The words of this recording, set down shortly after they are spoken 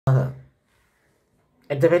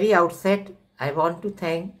At the very outset, I want to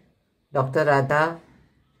thank Dr. Radha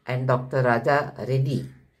and Dr. Raja Reddy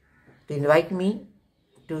to invite me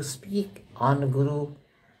to speak on Guru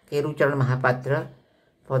Kelucharan Mohapatra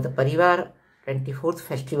for the Parivar 24th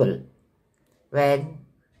Festival, when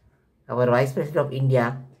our Vice President of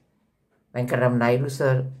India, Venkaram Naidu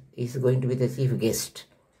sir, is going to be the chief guest.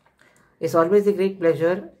 It's always a great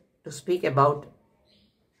pleasure to speak about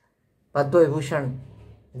Padma Vibhushan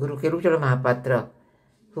Guru Kelucharan Mohapatra,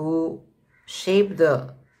 who shaped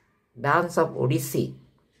the dance of Odissi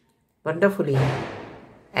wonderfully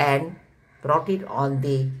and brought it on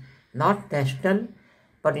the not national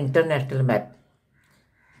but international map.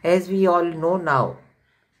 As we all know now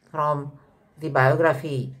from the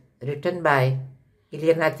biography written by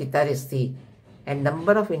Ilyana Chitaristi and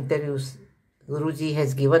number of interviews Guruji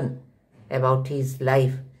has given about his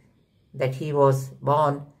life, that he was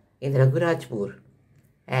born in Raghurajpur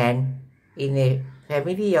and in a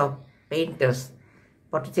family of painters,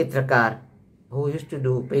 Patachitrakar, who used to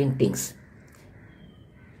do paintings.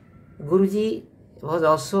 Guruji was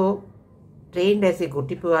also trained as a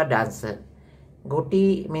Gotipua dancer.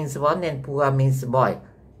 Goti means one and Pua means boy.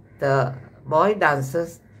 The boy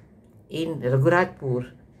dancers in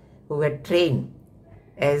Raghurajpur who were trained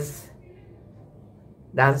as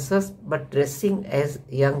dancers but dressing as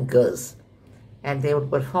young girls, and they would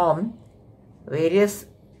perform various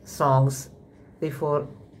songs before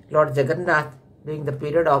Lord Jagannath during the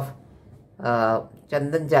period of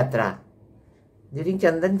Chandan Jatra. During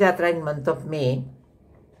Chandan Jatra in month of May,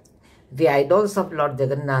 the idols of Lord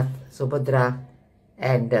Jagannath, Subhadra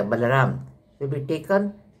and Balaram will be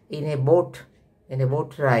taken in a boat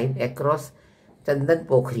ride across Chandan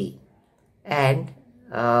Pokhri, and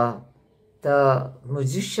the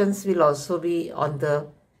musicians will also be on the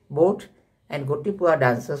boat and Gotipua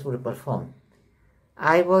dancers will perform.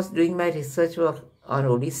 I was doing my research work on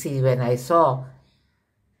Odissi when I saw,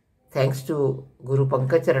 thanks to Guru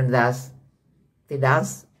Pankaj Charan Das, the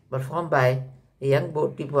dance performed by a young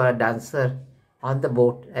Gotipua dancer on the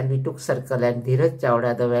boat, and we took circle, and Dheeraj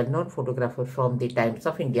Chawda, the well-known photographer from the Times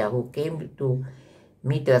of India, who came to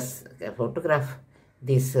meet us, photograph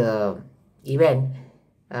this event,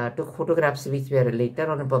 took photographs which were later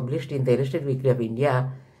on published in the Illustrated Weekly of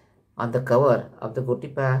India on the cover of the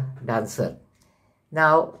Gotipua dancer.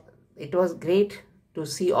 Now, it was great to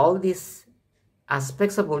see all these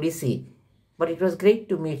aspects of Odissi, but it was great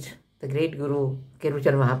to meet the great Guru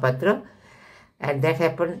Kelucharan Mohapatra, and that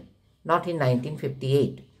happened not in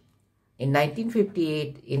 1958. In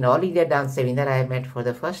 1958, in All India Dance Seminar, I met for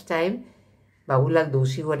the first time Babulal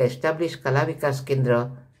Doshi, who had established Kala Vikas Kendra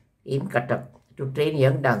in Cuttack to train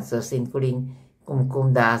young dancers, including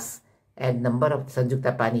Kumkum Das and number of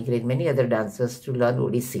Sanjukta Panigra and many other dancers, to learn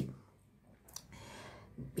Odissi.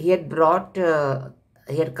 He had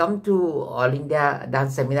come to All India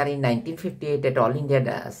Dance Seminar in 1958 at All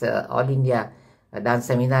India Dance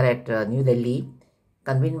Seminar at New Delhi,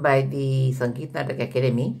 convened by the Sangeet Natak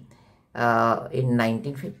Academy in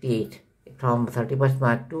 1958 from 31st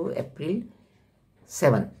March to April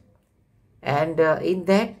 7. And in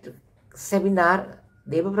that seminar,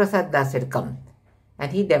 Devaprasad Das had come,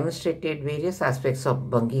 and he demonstrated various aspects of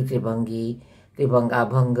Bhangi, Tribhangi, Tribhanga,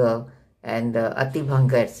 Abhanga, and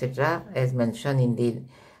Atibhanga, etc., as mentioned in the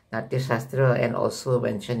Natya Shastra and also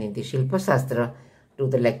mentioned in the Shilpa Shastra, to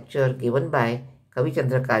the lecture given by Kavi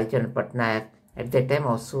Chandra Kalicharan Patnaik, at that time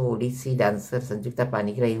also Odissi dancer Sanjukta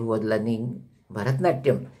Panigra, who was learning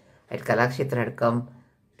Bharatnatyam at Kalakshetra, had come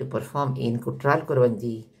to perform in Kutral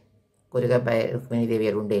Kurvanji, choreographed by Rukmini Devi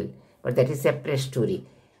Arundel. But that is a separate story.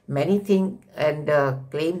 Many think and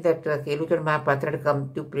claim that Kelucharan Mohapatra had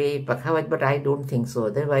come to play Pakhavaj, but I don't think so.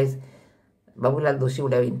 Otherwise, Babulal Doshi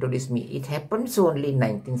would have introduced me. It happened so only in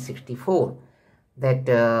 1964 that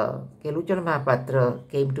Kelucharan Mohapatra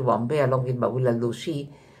came to Bombay along with Babulal Doshi,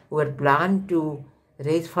 who had planned to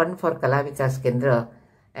raise fund for Kala Vikas Kendra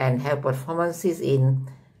and have performances in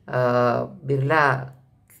Birla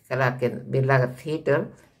Theatre,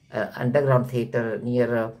 underground theatre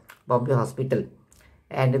near Bombay Hospital.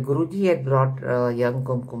 And Guruji had brought a young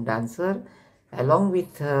Kumkum dancer along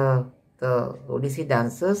with the Odissi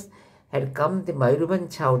dancers. Had come the Mayurban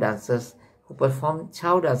Chow dancers who performed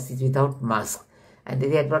Chow dances without mask, and they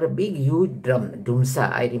had brought a big huge drum,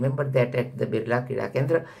 Dumsa. I remember that at the Birla Krida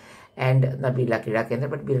Kendra, and not Birla Krida Kendra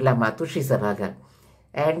but Birla Matushri Sabhagar.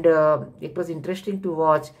 And it was interesting to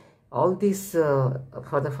watch all this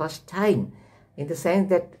for the first time, in the sense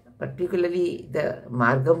that particularly the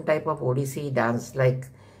Margam type of Odissi dance, like,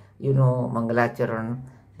 you know, Mangalacharan,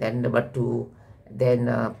 then Battu, then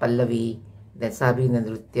Pallavi, then Sabina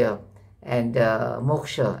Nritya, and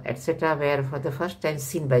Moksha, etc. were for the first time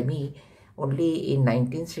seen by me only in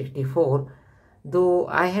 1964, though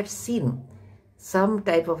I had seen some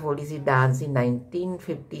type of Odissi dance in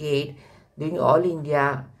 1958 during All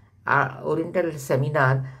India Oriental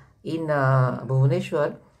Seminar in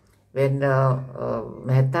Bhubaneswar, when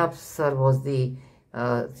Mehtab sir was the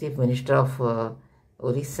Chief Minister of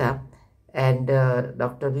Orissa, and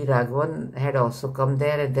Dr. V. Raghavan had also come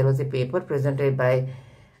there, and there was a paper presented by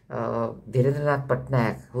Dhirendranath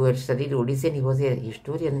Patnaik, who had studied Odissi, and he was a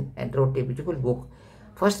historian and wrote a beautiful book,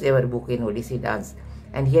 first ever book in Odissi dance,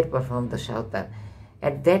 and he had performed the Shautar.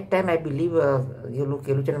 At that time, I believe Guru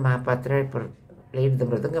Kelucharan Mohapatra had played the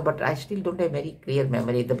Mridanga, but I still don't have very clear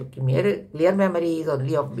memory. The clear memory is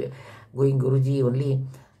only of going Guruji only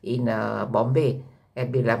in Bombay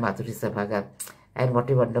at Birla Madhuri Sabhaga. And what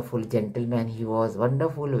a wonderful gentleman he was,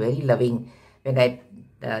 wonderful, very loving. When I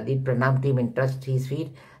did pranam to him and touched his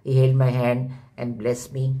feet, he held my hand and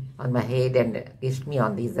blessed me on my head and kissed me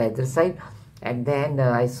on the other side. And then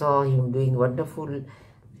I saw him doing wonderful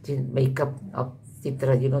makeup of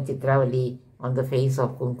Chitra, Chitravali on the face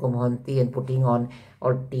of Kumkum Honti, and putting on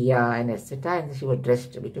Ortia and etc. And she was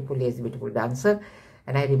dressed beautifully as a beautiful dancer.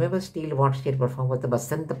 And I remember still what she had performed was the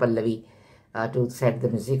Basanta Pallavi to set the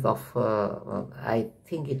music of, I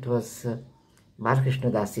think it was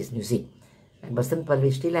Balakrishna Dasi's music. And Basant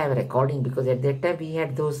Pallavi, still I have a recording, because at that time we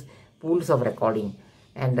had those pools of recording,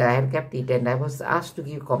 and I have kept it, and I was asked to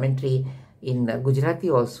give commentary in Gujarati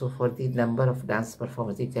also for the number of dance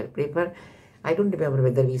performances which are prepared. I don't remember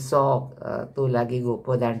whether we saw To Lagi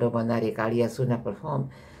Gopa Dando Manare Kaliya Suna perform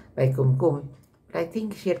by Kumkum, but I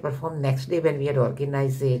think she had performed next day when we had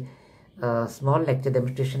organized a small lecture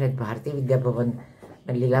demonstration at Bharti Vidya Bhavan,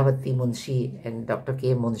 and Lilavati Munshi and Dr.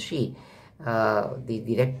 K. Munshi, the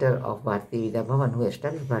director of Bharti Vidya Bhavan, who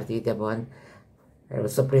established Bharti Vidya Bhavan,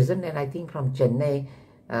 was also present. And I think from Chennai,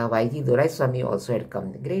 YG Dorai Swami also had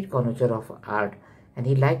come, great connoisseur of art, and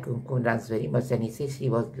he liked Kumkum dance very much, and he says she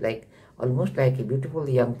was like almost like a beautiful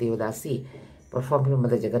young Devadasi performing from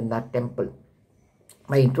the Jagannath temple.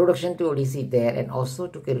 My introduction to Odissi there and also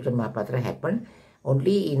to Kelucharan Mohapatra happened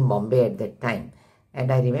only in Bombay at that time,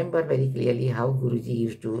 and I remember very clearly how Guruji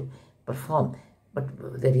used to perform.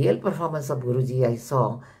 But the real performance of Guruji I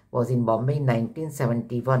saw was in Bombay in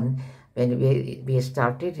 1971, when we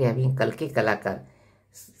started having Kalke Kalakar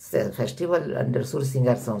festival under Sur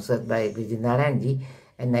Singar Samsad by Vijay Narayan ji,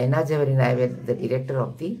 and Naina Jawahar and I were the director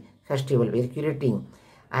of the festival. We were curating.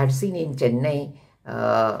 I had seen in Chennai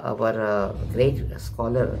our great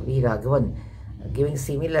scholar V. Raghavan giving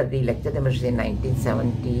similarly lecture demonstration in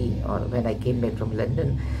 1970, or when I came back from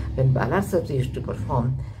London, when Bala Sahib used to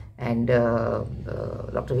perform, and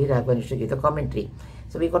Dr. V. Raghavan used to give the commentary.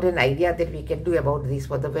 So we got an idea that we can do about these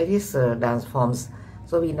for the various dance forms.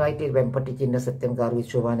 So we invited Vempati Chinna Satyam Garu,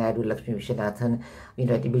 Shobha Naidu, Lakshmi Viswanathan, we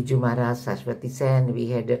invited Biju Maharaj, Sashwati Sen, we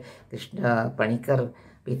had Krishna Panikar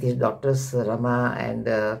with his daughters Rama and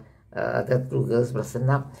other two girls,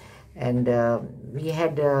 Prasanna, and we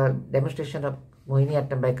had a demonstration of Mohini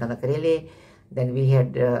Attam by Kanakarele, then we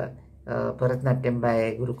had Bharatnatyam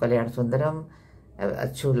by Guru Kalyan Sundaram,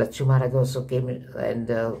 Lachu Maharaj also came, and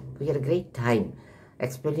we had a great time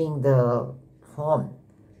explaining the form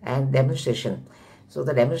and demonstration. So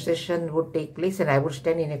the demonstration would take place, and I would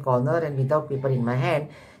stand in a corner and without paper in my hand,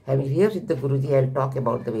 having ears with the Guruji, I will talk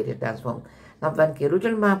about the various dance forms. Now when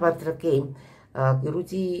Kelucharan Mohapatra came,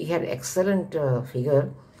 Guruji had excellent figure,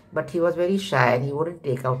 but he was very shy and he wouldn't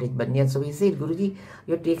take out his banyan. So we said, Guruji,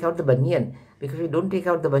 you take out the banyan, because if you don't take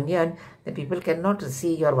out the banyan, then people cannot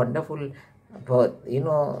see your wonderful birth,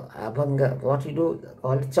 abhanga, what you do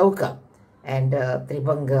called chauka, and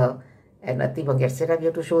tribhanga and atibhanga, etc. We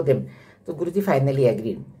have to show them. So Guruji finally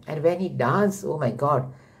agreed. And when he danced, oh my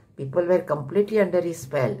God, people were completely under his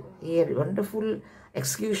spell. He had wonderful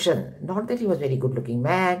execution. Not that he was a very good looking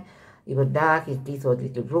man. He was dark, his teeth were a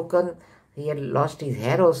little broken. He had lost his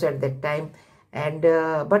hair also at that time. And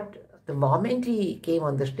but the moment he came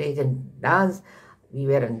on the stage and danced, we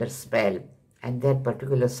were under spell. And that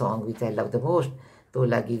particular song, which I love the most, To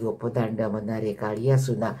Lagi Gopadanda Manare Kaliya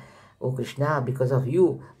Suna. Oh Krishna, because of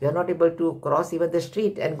you, we are not able to cross even the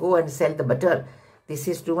street and go and sell the butter. This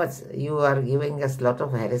is too much. You are giving us a lot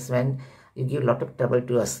of harassment. You give a lot of trouble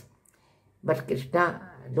to us. But Krishna,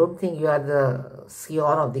 don't think you are the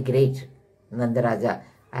scion of the great Nandaraja.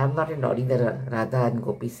 I am not an ordinary Radha and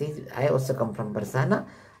Gopi says. I also come from Barsana.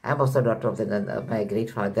 I am also daughter of my great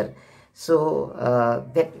father. So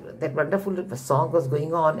that wonderful song was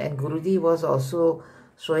going on, and Guruji was also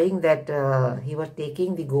showing that he was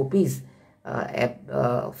taking the gopis,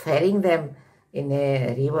 ferrying them in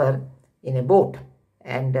a river, in a boat,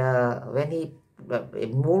 And when he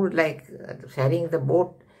moved like sharing the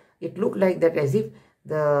boat, it looked like that as if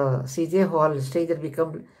the CJ Hall stage had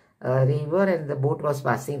become a river and the boat was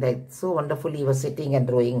passing like so wonderfully. He was sitting and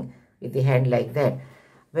rowing with the hand like that.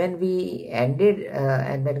 When we ended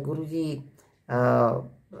and when Guruji uh,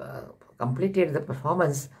 completed the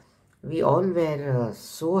performance, we all were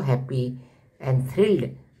so happy and thrilled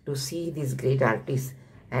to see this great artist.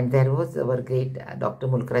 And there was our great Dr.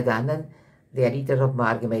 Mulkraj Anand, the editor of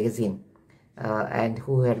Marg magazine, and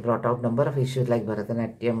who had brought out number of issues like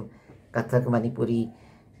Bharatanatyam, Kathak, Manipuri,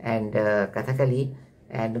 and Kathakali.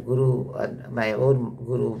 And Guru, my own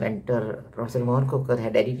Guru mentor, Professor Mohan Kokar,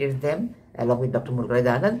 had edited them along with Dr. Mulkraj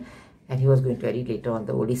Anand, and he was going to edit later on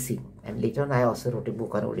the Odissi. And later on, I also wrote a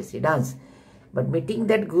book on Odissi dance. But meeting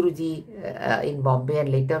that Guruji in Bombay,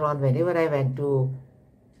 and later on, whenever I went to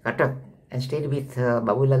Cuttack and stayed with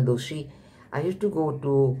Babulal Doshi, I used to go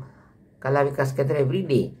to Kala Vikas Kendra every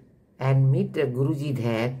day and meet Guruji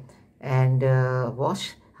there and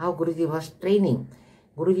watch how Guruji was training.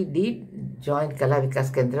 Guruji did join Kala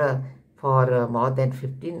Vikas Kendra for more than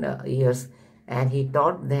 15 years, and he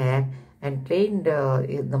taught there and trained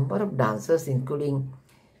a number of dancers, including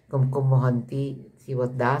Kumkum Mohanty, she was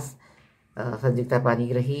Das, Sanjukta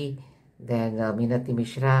Panigrahi, then Minati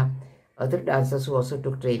Mishra. Other dancers who also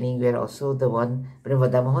took training were also the one,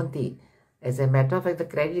 Premada Mohanty. As a matter of fact, the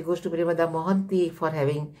credit goes to Premada Mohanty for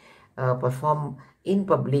having performed in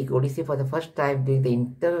public Odissi for the first time during the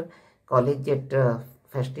inter-collegiate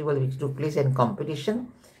festival which took place in competition,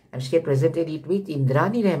 and she had presented it which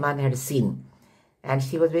Indrani Rahman had seen, and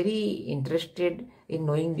she was very interested in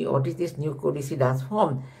knowing what is this new Odissi dance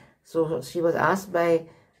form. So she was asked by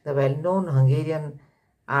the well-known Hungarian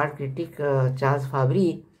art critic Charles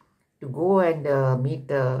Fabry to go and meet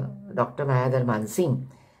Dr. Mayadhar Mansingh,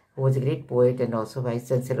 who was a great poet and also vice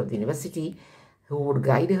chancellor of the university, who would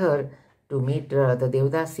guide her to meet the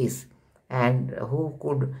Devdasis and who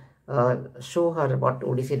could show her what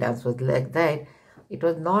Odissi dance was like that. It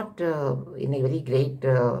was not in a very great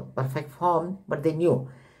perfect form, but they knew.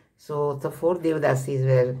 So the four Devdasis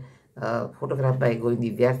were photographed by Govind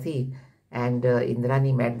Vidyarthi, and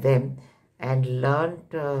Indrani met them and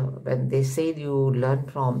learned, when they said you learn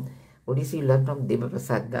from Odissi, you learn from Deva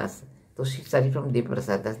Prasad Das. So she studied from Deva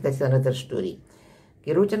Prasad Das. That's another story.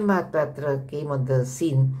 Kelucharan Mohapatra came on the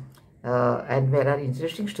scene, and there are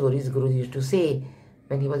interesting stories. Guru used to say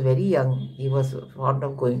when he was very young, he was fond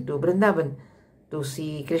of going to Vrindavan to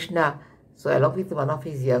see Krishna. So along with one of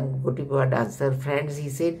his young Gotipura dancer friends, he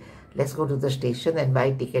said, let's go to the station and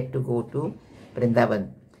buy ticket to go to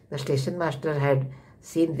Vrindavan. The station master had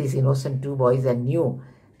seen these innocent two boys and knew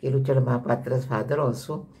Kelucharan Mohapatra's father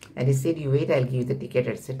also, and he said, you wait, I'll give you the ticket,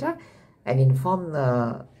 etc. and inform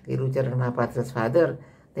Kelucharan Mohapatra's father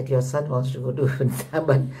that your son wants to go to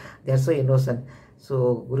Vrindavan. They are so innocent.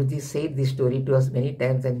 So Guruji said this story to us many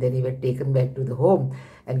times, and then he was taken back to the home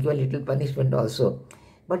and given a little punishment also.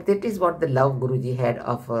 But that is what the love Guruji had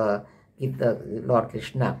of Lord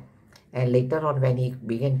Krishna. And later on, when he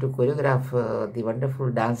began to choreograph the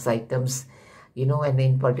wonderful dance items, you know, and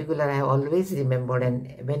in particular, I have always remembered,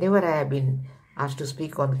 and whenever I have been asked to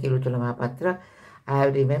speak on Kelucharan Mohapatra, I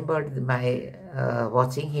have remembered my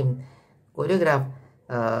watching him choreograph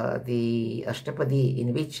the Ashtapadi,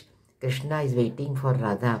 in which Krishna is waiting for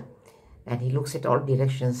Radha, and he looks at all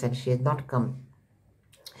directions and she has not come.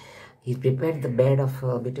 He prepared the bed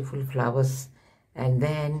of beautiful flowers, and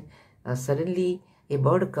then suddenly a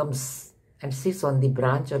bird comes and sits on the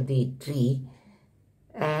branch of the tree,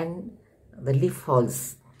 and the leaf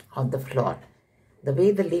falls on the floor. The way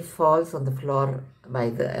the leaf falls on the floor by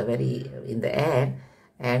the in the air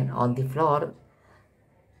and on the floor,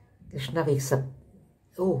 Krishna wakes up.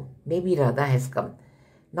 Oh, maybe Radha has come.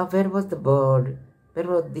 Now where was the bird? Where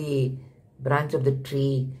was the branch of the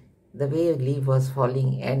tree? The way a leaf was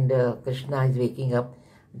falling and Krishna is waking up.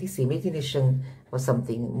 This imagination was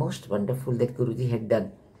something most wonderful that Guruji had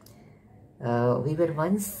done. We were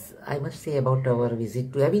once, I must say, about our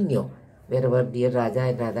visit to Avignon, where our dear Raja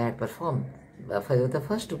and Radha had performed. They were the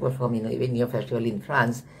first to perform in Avignon festival in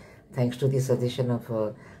France, thanks to the suggestion of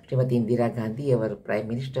Srimati Indira Gandhi, our Prime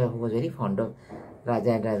Minister, who was very fond of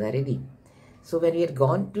Raja and Radha Reddy. So when we had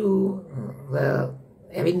gone to the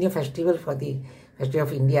Avignon festival for the Festival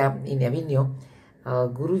of India in Avignon,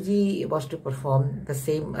 Guruji was to perform the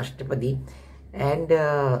same Ashtapadi, and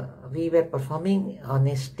we were performing on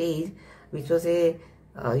a stage which was a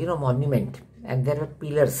monument, and there were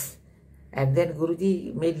pillars, and then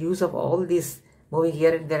Guruji made use of all this, moving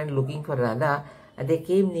here and there and looking for Radha, and they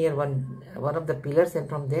came near one of the pillars, and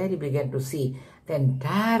from there he began to see. The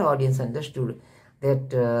entire audience understood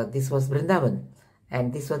that this was Vrindavan,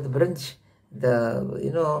 And this was the branch,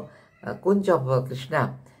 the kunj of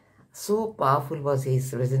Krishna. So powerful was his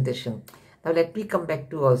presentation. Now let me come back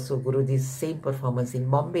to also Guruji's same performance in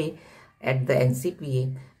Bombay at the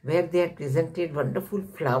NCPA, where they had presented wonderful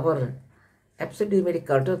flower, absolutely made a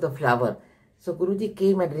cult of the flower. So Guruji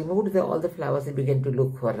came and removed all the flowers and began to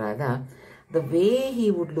look for Radha. The way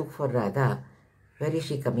he would look for Radha, where is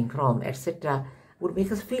she coming from, etc., would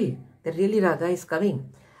make us feel that really Radha is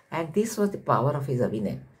coming. And this was the power of his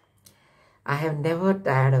Abhinay. I have never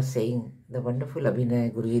tired of saying the wonderful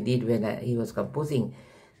Abhinay Guruji did when he was composing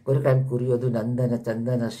Gurukam Kuryodu Nandana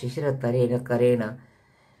Chandana Shishira Tarena Karena.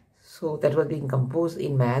 So that was being composed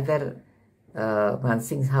in Mayadhar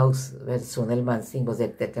Mansing's house, where Sonal Mansingh was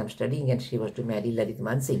at that time studying, and she was to marry Lalit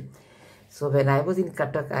Mansingh. So when I was in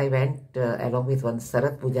Cuttack, I went along with one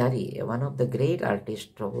Sarat Pujari, one of the great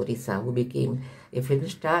artists of Odisha, who became a film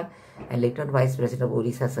star and later on Vice President of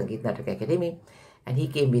Odisha Sangeet Natak Academy, and he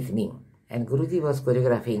came with me. And Guruji was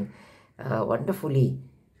choreographing wonderfully,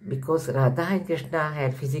 because Radha and Krishna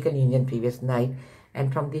had physical union previous night,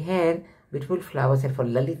 and from the hair, beautiful flowers had for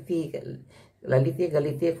Lalite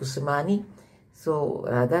Galite Kusumani. So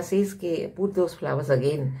Radha says, put those flowers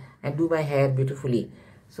again and do my hair beautifully.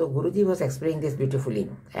 So Guruji was explaining this beautifully.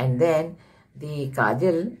 And then the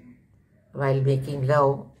kajal, while making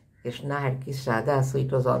love, Krishna had kissed Radha, so it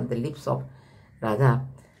was on the lips of Radha.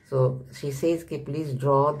 So she says, please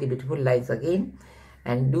draw the beautiful lines again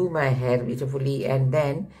and do my hair beautifully. And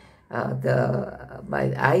then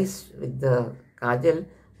my eyes with the kajal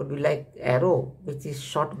would be like arrow, which is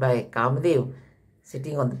shot by Kamdev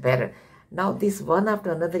sitting on the parrot. Now this one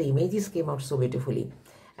after another images came out so beautifully.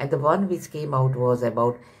 And the one which came out was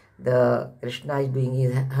about the Krishna is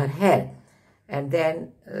doing her hair. And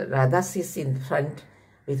then Radha sits in front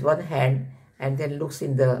with one hand and then looks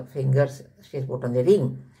in the fingers she has put on the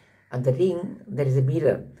ring. On the ring there is a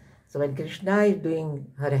mirror. So when Krishna is doing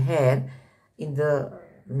her hair, in the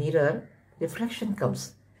mirror reflection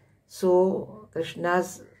comes. So Krishna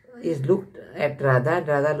is looked at Radha and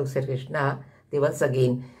Radha looks at Krishna. They once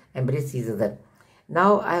again embrace each other.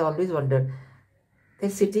 Now I always wondered, they're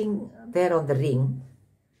sitting there on the ring.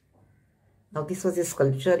 Now this was a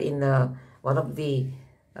sculpture in one of the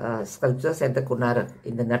sculptures at the Konarak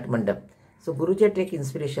in the Nat Mandap. So Guruji took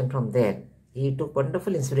inspiration from there. He took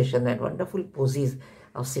wonderful inspiration and wonderful poses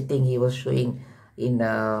of sitting he was showing in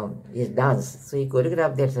his dance. So he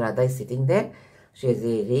choreographed that Radha is sitting there. She has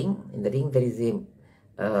a ring. In the ring there is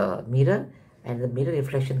a mirror, and the mirror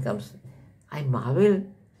reflection comes. I marvel,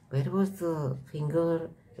 where was the finger?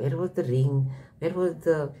 Where was the ring? Where was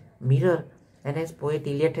the mirror? And as poet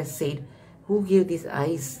Eliot has said, who gave these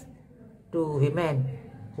eyes to women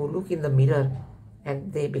who look in the mirror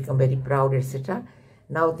and they become very proud, etc.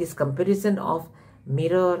 Now this comparison of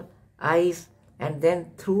mirror, eyes, and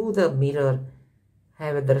then through the mirror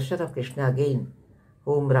have a darshan of Krishna again,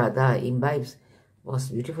 whom Radha imbibes, was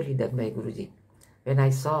beautifully done by Guruji. When I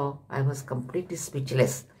saw, I was completely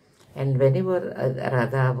speechless. And whenever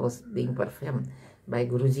Radha was being performed by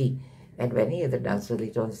Guruji, and many other dancers,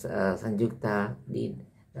 later on Sanjukta did,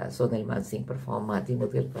 Sonal Mansingh performed, Madhi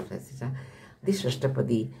Mudgal Professor, this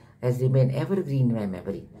Rashtapadi has remained evergreen in my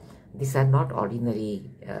memory. These are not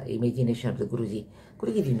ordinary imagination of the Guruji.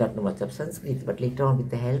 Guruji did not know much of Sanskrit, but later on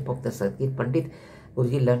with the help of the Sanskrit Pandit,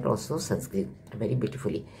 Guruji learned also Sanskrit very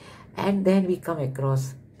beautifully. And then we come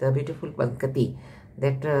across the beautiful Pankati,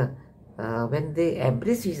 that when they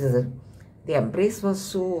embraced each other, the embrace was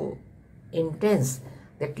so intense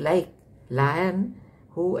that like lion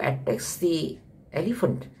who attacks the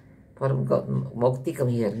elephant, for Mokti come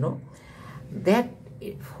here, no? That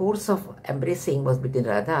force of embracing was between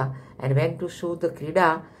Radha, and when to show the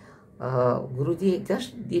Krida, Guruji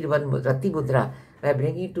just did one Rati Mudra by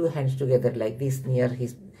bringing two hands together like this near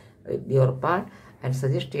his your part and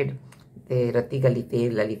suggested the Rati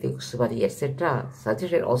Galite, Lalite Kusumari, etc.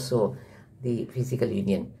 suggested also the physical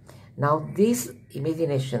union. Now this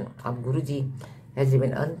imagination of Guruji has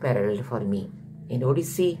remained unparalleled for me. In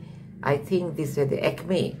Odissi, I think this was the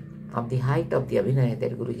acme of the height of the Abhinay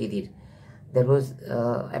that Guruji did. There was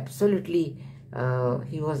absolutely,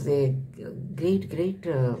 he was a great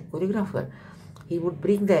choreographer. He would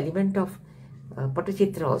bring the element of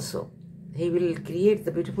Patachitra also. He will create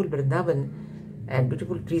the beautiful Vrindavan and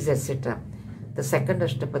beautiful trees, etc. The second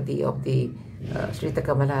Ashtapadi of the Shrita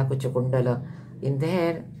Kamala Kuchakundala, in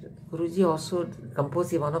there, Guruji also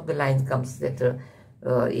composed one of the lines comes that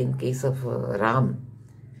in case of Ram,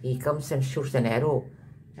 he comes and shoots an arrow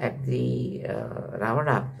at the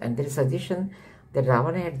Ravana, and there is suggestion that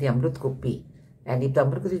Ravana had the Amrit Kuppi, and if the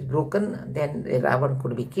Amrit Kuppi is broken, then Ravan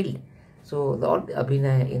could be killed. So all the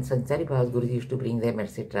Abhinay in Sanchari Bhavas, Guruji used to bring them,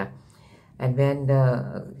 etc. And when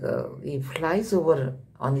he flies over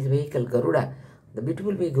on his vehicle, Garuda, the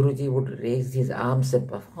beautiful way Guruji would raise his arms and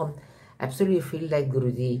perform, absolutely feel like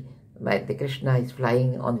Guruji, like the Krishna is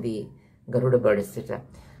flying on the Garuda bird, etc.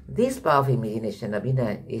 This power of imagination,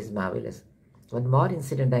 Abhinay, is marvelous. One more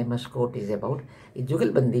incident I must quote is about a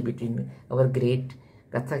Jugalbandi between our great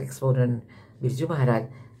Kathak exponent Birju Maharaj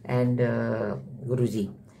and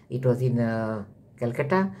Guruji. It was in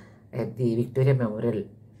Kolkata at the Victoria Memorial.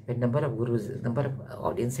 When number of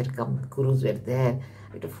audience had come, gurus were there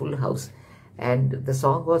at a full house. And the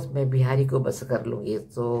song was Main Bihari ko bas kar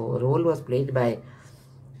lungi. So role was played by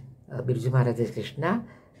Birju Maharaj as Krishna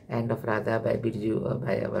and of Radha by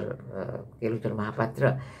by our Kelucharan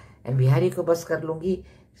Mohapatra. And Bihari ko bas kar lungi.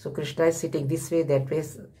 So Krishna is sitting this way, that way.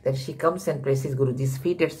 Then she comes and places Guruji's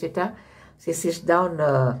feet, etc. She sits down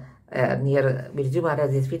near Birju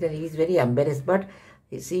Maharaj's feet, and he is very embarrassed. But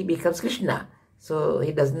she becomes Krishna. So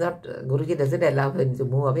he does not, Guruji doesn't allow him to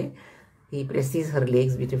move away. He presses her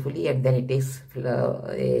legs beautifully, and then he takes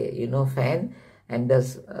a fan and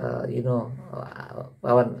does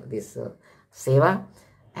this seva.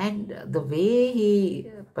 And the way he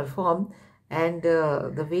performed and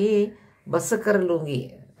the way Basakar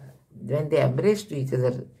Lungi, when they embraced to each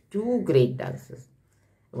other, two great dancers.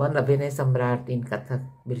 One Abhinay Samrat in Kathak,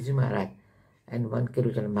 Birju Maharaj, and one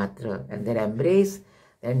Kelucharan Mohapatra, and their embrace,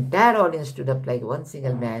 the entire audience stood up like one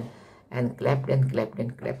single man and clapped and clapped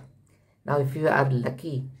and clapped. Now, if you are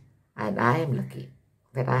lucky, and I am lucky,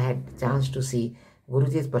 that I had the chance to see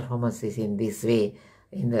Guruji's performances in this way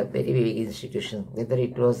in the very big institution, whether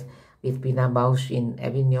it was with Pina Bausch in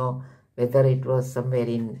Avignon, whether it was somewhere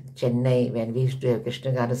in Chennai when we used to have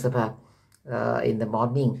Krishna Gana Sabha in the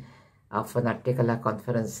morning of a Natyakala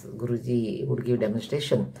conference. Guruji would give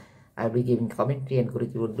demonstration. I would be giving commentary, and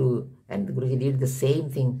Guruji would do, and Guruji did the same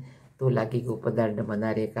thing to Lagi Gopadand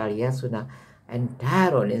Manare Kaliya Suna.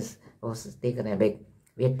 Entire audience was taken aback.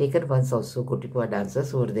 We had taken once also Kotipua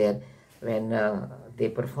dancers over there when they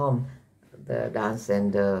performed the dance,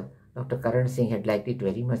 and Dr. Karan Singh had liked it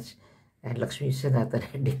very much, and Lakshmi Vishwanathan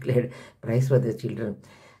had declared prize for the children.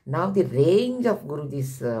 Now the range of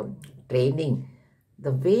Guruji's training,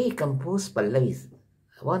 the way he composed Pallavis,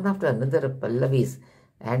 one after another Pallavis,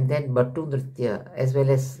 and then Bhattu Nritya as well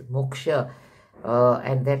as Moksha,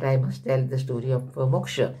 and that I must tell the story of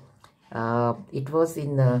Moksha. It was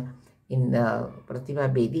in Pratima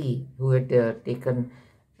Bedi who had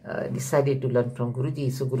decided to learn from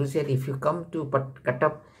Guruji. So Guru said, if you come to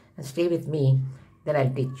Cuttack and stay with me, then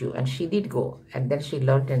I'll teach you. And she did go, and then she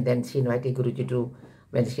learned, and then she invited Guruji to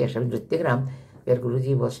Venshi Nrityagram, where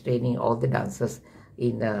Guruji was training all the dancers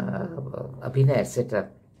in Abhinay, etc.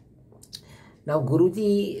 Now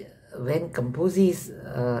Guruji, when composes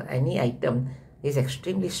any item, is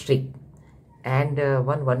extremely strict, and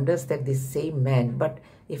one wonders that this same man, but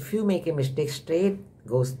if you make a mistake, straight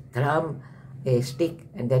goes dhram, a stick,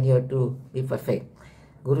 and then you have to be perfect.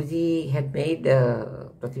 Guruji had made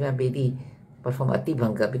Pratima Bedi perform Ati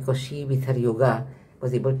Bhanga because she, with her yoga,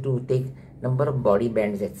 was able to take number of body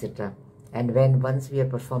bends, etc. And when once we are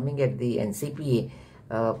performing at the NCPA,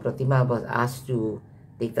 Pratima was asked to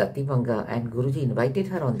take the Ati Bhanga, and Guruji invited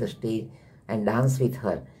her on the stage and danced with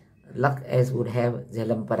her. Luck as would have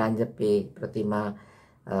Jalam Paranjape, Pratima,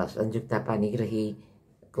 Sanjukta Panigrahi,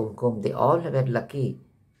 Kumkum, they all were lucky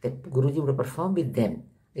that Guruji would perform with them.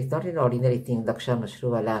 It's not an ordinary thing. Daksha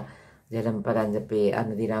Mashruwala, Jalam Paranjape,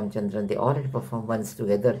 Anadi Ramchandran, they all had performed once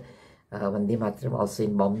together. Vande Mataram also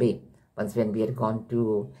in Bombay. Once when we had gone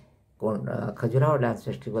to Khajuraho Dance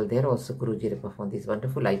Festival, there also Guruji had performed this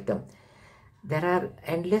wonderful item. There are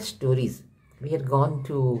endless stories. We had gone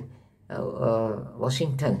to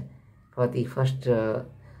Washington for the first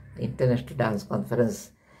International Dance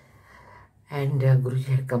Conference, and Guruji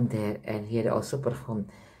had come there, and he had also performed.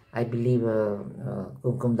 I believe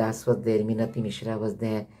Kumkum Das was there, Minati Mishra was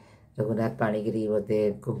there, Raghunath Panigiri was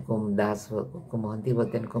there, Kumkum Das, Kumkum Mohanty was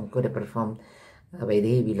there, and Kumkum had performed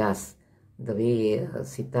Vaidehi Vilas, the way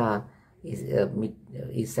Sita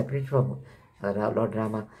is separate from Lord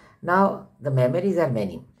Rama. Now the memories are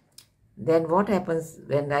many. Then what happens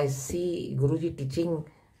when I see Guruji teaching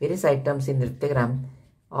various items in Nrityagram,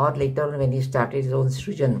 or later on when he started his own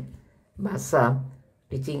Srujan Bhasa,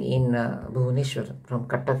 teaching in Bhubaneswar, from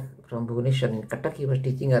Bhubaneswar. In Cuttack he was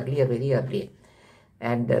teaching earlier, very early,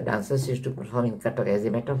 and dancers used to perform in Cuttack. As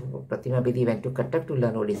a matter of Pratima Bedi went to Cuttack to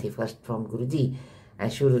learn Odissi first from Guruji,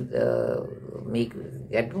 and she would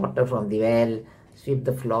get water from the well, sweep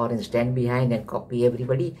the floor and stand behind and copy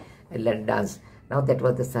everybody and learn dance. Now that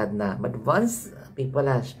was the sadhana. But once people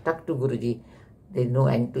are stuck to Guruji, there is no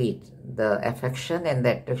end to it. The affection and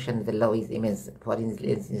the attraction, the love is immense. For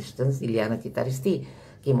instance, Ileana Chittaristi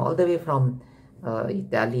came all the way from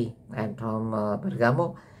Italy and from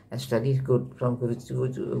Bergamo and studied from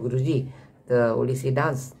Guruji the Odissi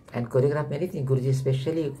dance and choreographed many things. Guruji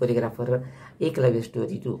especially choreographed her Eklavya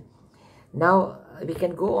story too. Now we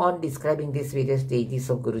can go on describing these various stages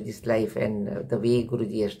of Guruji's life and the way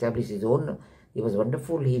Guruji established his own. He was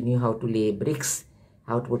wonderful. He knew how to lay bricks,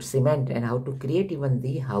 how to put cement, and how to create even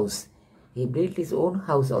the house. He built his own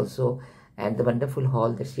house also, and the wonderful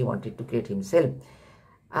hall that he wanted to create himself.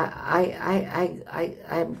 I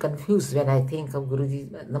am confused when I think of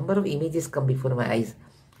Guruji. A number of images come before my eyes.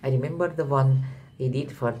 I remember the one he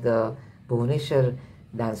did for the Bhubaneswar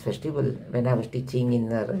Dance Festival when I was teaching in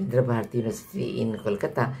Ravindra Bharti University in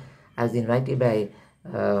Kolkata. I was invited by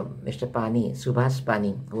Mr. Pani, Subhas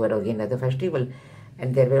Pani, who had organized the festival.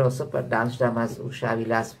 And there were also dance dramas, Usha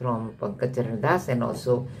Vilas from Pankaj Charan Das, and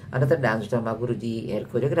also another dance drama Guruji had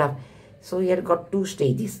choreographed. So he had got two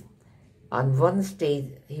stages. On one stage,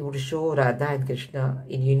 he would show Radha and Krishna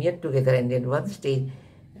in union together, and in one stage,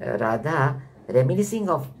 Radha reminiscing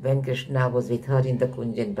of when Krishna was with her in the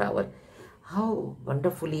Kunj and Bower. How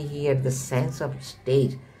wonderfully he had the sense of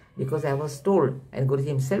stage, because I was told, and Guruji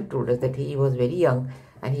himself told us, that he was very young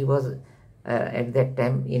and he was at that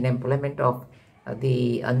time in employment of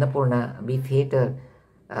the Annapurna B Theatre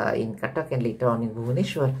in Cuttack and later on in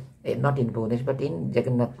Bhubaneswar, not in Bhubaneswar but in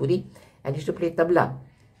Jagannath Puri, and he used to play tabla,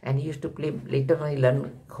 and he used to play, later on he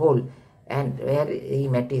learned khol, and where he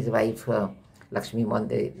met his wife Lakshmi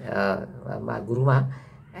Monde Guruma,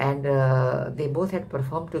 and they both had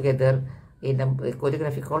performed together in a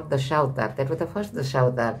choreography called the Shavatar. That was the first the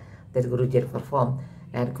Shavatar that Guruji had performed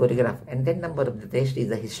and choreographed, and then number of the rest is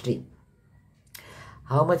the history.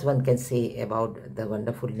 How much one can say about the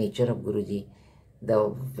wonderful nature of Guruji,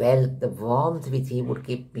 the wealth, the warmth which he would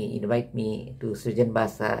invite me to Srijan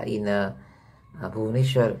Basa in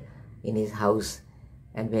Bhubaneswar in his house,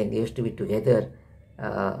 and when we used to be together,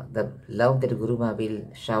 the love that Guruma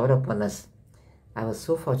will shower upon us. I was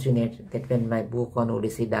so fortunate that when my book on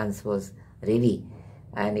Odissi dance was ready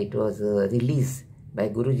and it was released by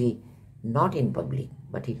Guruji, not in public,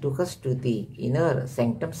 but he took us to the inner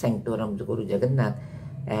sanctum sanctorum of Guru Jagannath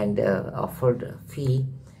and offered fee,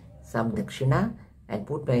 some dakshina, and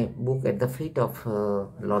put my book at the feet of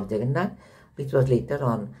Lord Jagannath, which was later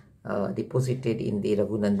on deposited in the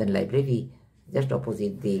Raghunandan library just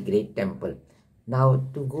opposite the great temple. Now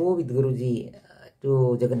to go with Guruji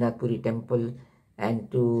to Jagannath Puri temple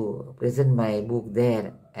and to present my book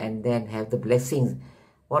there and then have the blessings,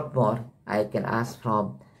 what more I can ask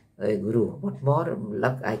from a Guru? What more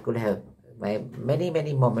luck I could have? My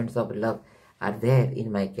many moments of luck are there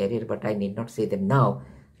in my career, but I need not say them now.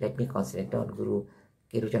 Let me concentrate on Guru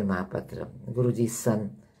Kelucharan Mohapatra, Guruji's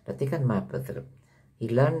son, Ratikan Mohapatra. He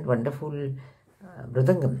learned wonderful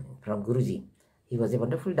mridangam from Guruji. He was a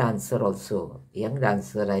wonderful dancer also, young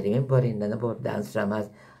dancer. I remember in a number of dance dramas,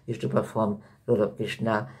 he used to perform role of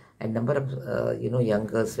Krishna, and number of young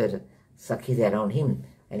girls were sakhis around him,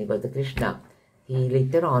 and he was the Krishna. He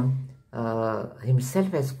later on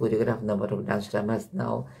himself has choreographed a number of dance dramas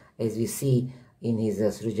now, as we see in his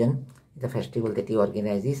Srujan, the festival that he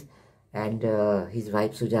organizes, and his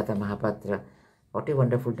wife Sujata Mohapatra. What a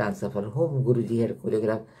wonderful dancer for whom Guruji had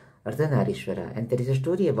choreographed Ardhanarishwara. And there is a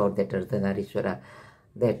story about that Ardhanarishwara,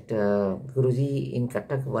 that Guruji in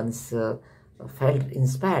Cuttack once felt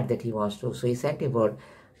inspired that he wants to, so he sent a word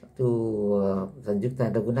to Sanjukta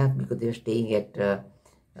and Raghunath, because they were staying at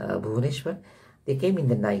Bhubaneswar. They came in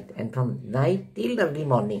the night, and from night till early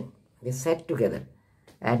morning they sat together,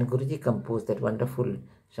 and Guruji composed that wonderful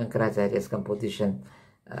Shankaracharya's composition,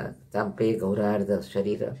 Champe Gaurar, the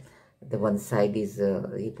Sharira. The one side is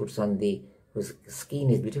he puts on whose skin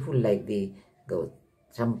is beautiful like the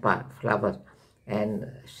champa flower,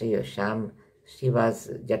 and Sham, Shiva's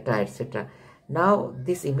jata, etc. Now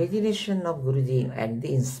this imagination of Guruji and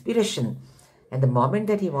the inspiration and the moment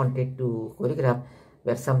that he wanted to choreograph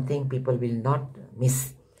were something people will not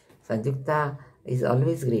miss. Sanjukta is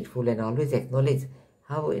always grateful and always acknowledge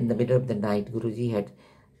how in the middle of the night Guruji had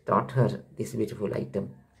taught her this beautiful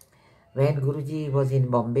item. When Guruji was in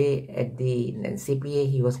Bombay at the CPA,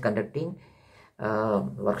 he was conducting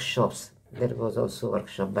workshops. There was also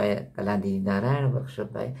workshop by Kalandini Narayan,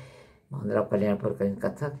 workshop by Mohanrao Kalyanpurkar in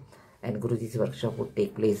Kathak, and Guruji's workshop would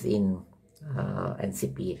take place in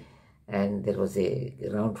NCPA. And there was a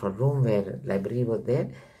ground floor room where library was there,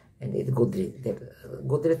 and it Godrej.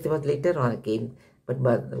 Godrej was later on came, but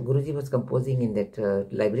Guruji was composing in that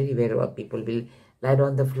library where people will lie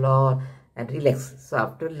on the floor and relax. So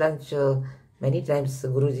after lunch, Many times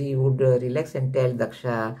Guruji would relax and tell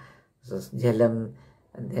Daksha, Jalam,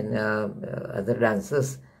 and then other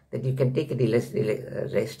dancers that you can take a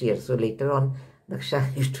rest here. So later on,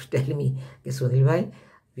 Daksha used to tell me, Sunil bhai,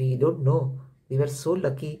 we don't know. We were so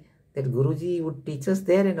lucky that Guruji would teach us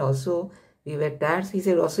there, and also we were tired. He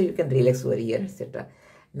said, also you can relax over here, etc.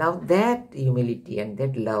 Now that humility and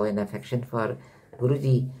that love and affection for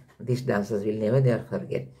Guruji, these dancers will never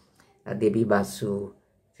forget. Devi Basu,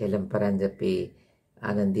 Selam Paranjape,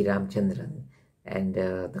 Anandi Ramchandran, and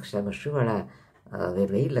Daksha Mashruwala were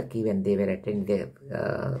very lucky when they were attending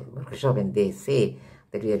the workshop, and they say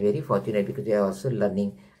that we are very fortunate because we are also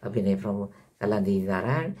learning Abhinay from Kalandri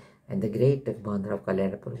Narayan, and the great Bandhra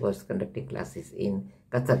Kalyanapuram was conducting classes in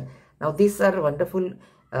Kathak. Now these are wonderful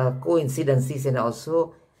coincidences and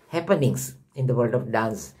also happenings in the world of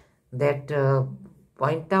dance that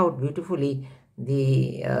point out beautifully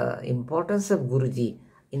the importance of Guruji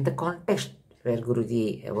in the context where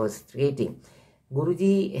Guruji was creating.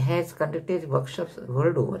 Guruji has conducted workshops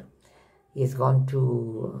world over. He has gone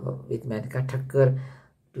to with Maneka Thakkar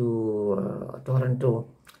to Toronto.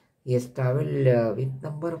 He has traveled with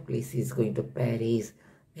number of places, going to Paris.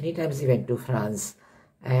 Many times he went to France,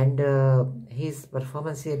 and his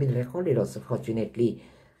performances have been recorded also. Fortunately,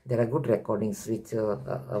 there are good recordings which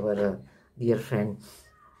our dear friend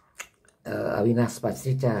Avinash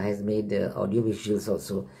Pachricha has made audio visuals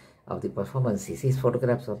also of the performances. His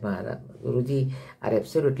photographs of Guruji are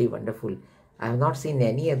absolutely wonderful. I have not seen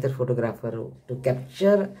any other photographer to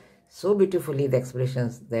capture so beautifully the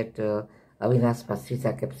expressions that Avinash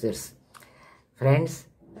Pachricha captures. Friends,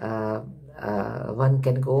 one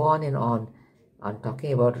can go on and on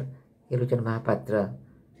talking about Kelucharan Mohapatra,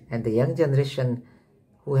 and the young generation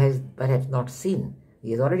who has perhaps not seen.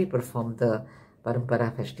 He has already performed the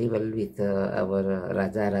Parampara festival with our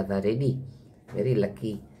Radha Reddy. Very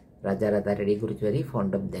lucky. Radha Reddy, Guru is very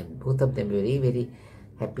fond of them. Both of them very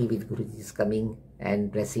happy with Guruji's coming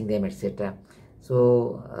and blessing them, etc.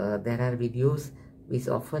 So there are videos which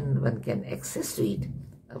often one can access to it.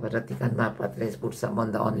 Our Ratikan Mohapatra has put some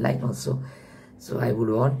on the online also. So I would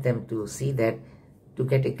want them to see that, to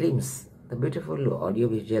get a glimpse. The beautiful audio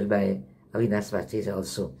visual by Avinash Pachricha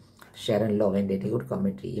also. Sharon Lowen did a good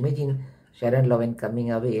commentary. Imagine Sharon Lowen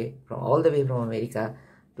coming away from all the way from America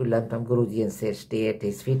to learn from Guruji and say, stay at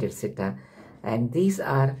his feet, etc. And these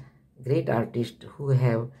are great artists who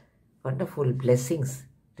have wonderful blessings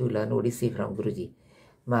to learn Odissi from Guruji.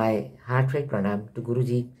 My heartfelt pranam to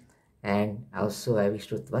Guruji, and also I wish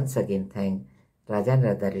to once again thank Rajan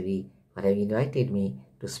Radha Reddy for having invited me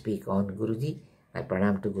to speak on Guruji. My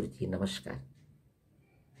pranam to Guruji. Namaskar.